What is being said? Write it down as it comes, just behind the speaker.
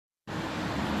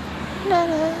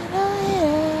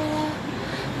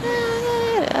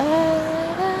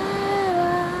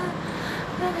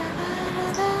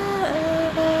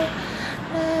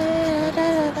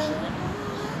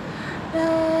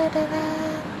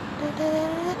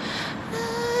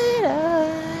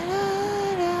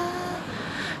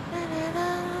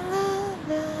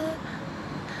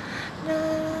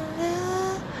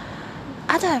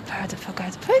Other part of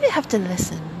podcast, probably have to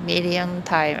listen million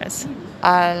times,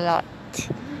 a lot.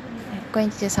 I'm going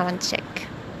to do sound check.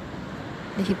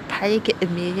 Did he panic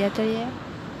immediately?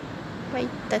 Wait,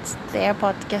 that's their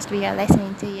podcast we are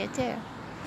listening to you too.